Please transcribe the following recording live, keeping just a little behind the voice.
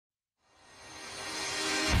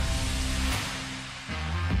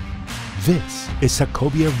This is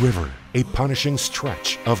Sacobia River, a punishing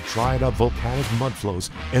stretch of dried-up volcanic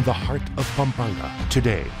mudflows in the heart of Pampanga.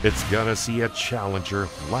 Today, it's gonna see a challenger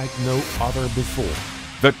like no other before.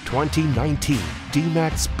 The 2019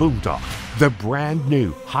 D-max Boondock, the brand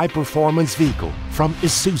new high-performance vehicle from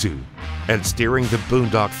Isuzu. And steering the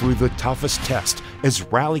Boondock through the toughest test is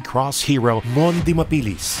Rallycross hero Mon Di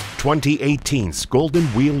Mapilis, 2018's Golden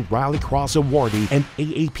Wheel Rallycross awardee and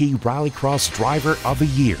AAP Rallycross Driver of the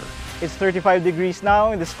Year. It's 35 degrees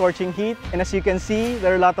now in the scorching heat, and as you can see,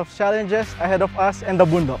 there are a lot of challenges ahead of us and the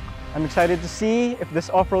Boondock. I'm excited to see if this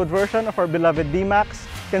off-road version of our beloved D-max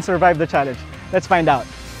can survive the challenge. Let's find out.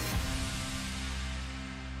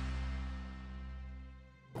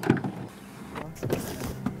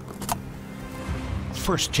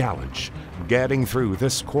 First challenge, getting through the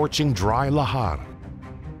scorching dry lahar.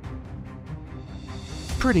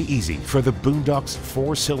 Pretty easy for the Boondock's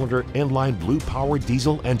 4-cylinder inline blue-powered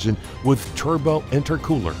diesel engine with turbo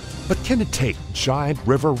intercooler. But can it take giant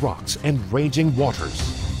river rocks and raging waters?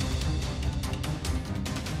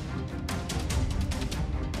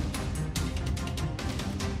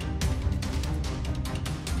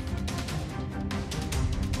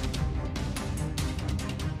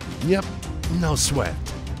 Yep, no sweat.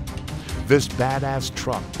 This badass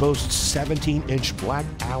truck boasts 17-inch black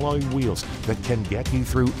alloy wheels that can get you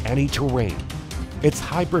through any terrain. Its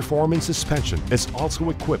high-performance suspension is also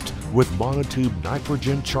equipped with monotube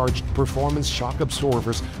nitrogen-charged performance shock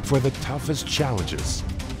absorbers for the toughest challenges.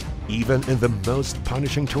 Even in the most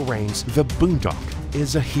punishing terrains, the Boondock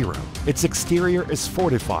is a hero. Its exterior is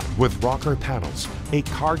fortified with rocker panels, a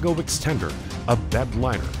cargo extender, a bed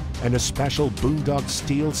liner, and a special Boondock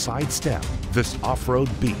steel side step. This off-road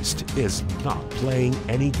beast is not playing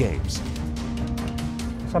any games.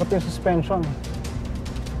 Sarap yung suspension.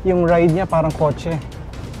 Yung ride niya parang kotse.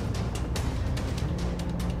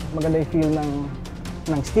 Maganda yung feel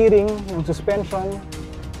ng steering, ng suspension.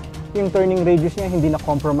 Yung turning radius niya hindi na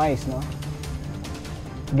compromise, no?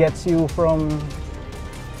 Gets you from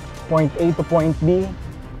point A to point B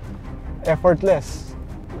effortless.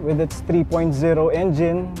 With its 3.0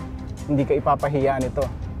 engine, hindi ka ipapahiya nito.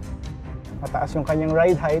 Mataas yung kanyang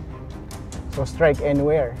ride height, so strike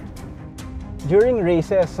anywhere. During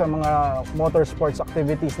races sa mga motorsports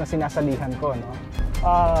activities na sinasalihan ko, no,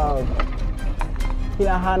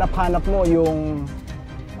 hinahanap-hanap mo yung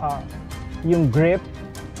grip,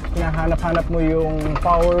 hinahanap-hanap mo yung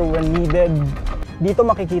power when needed. Dito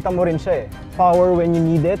makikita mo rin siya eh. Power when you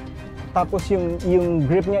need it. Tapos yung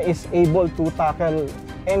grip niya is able to tackle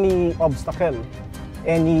any obstacle,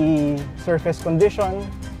 any surface condition,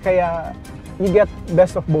 kaya you get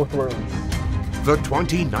best of both worlds. The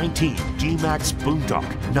 2019 D-max Boondock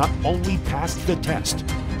not only passed the test,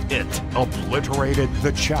 it obliterated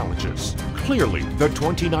the challenges. Clearly, the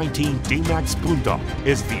 2019 D-max Boondock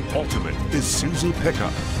is the ultimate Isuzu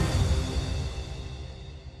pickup.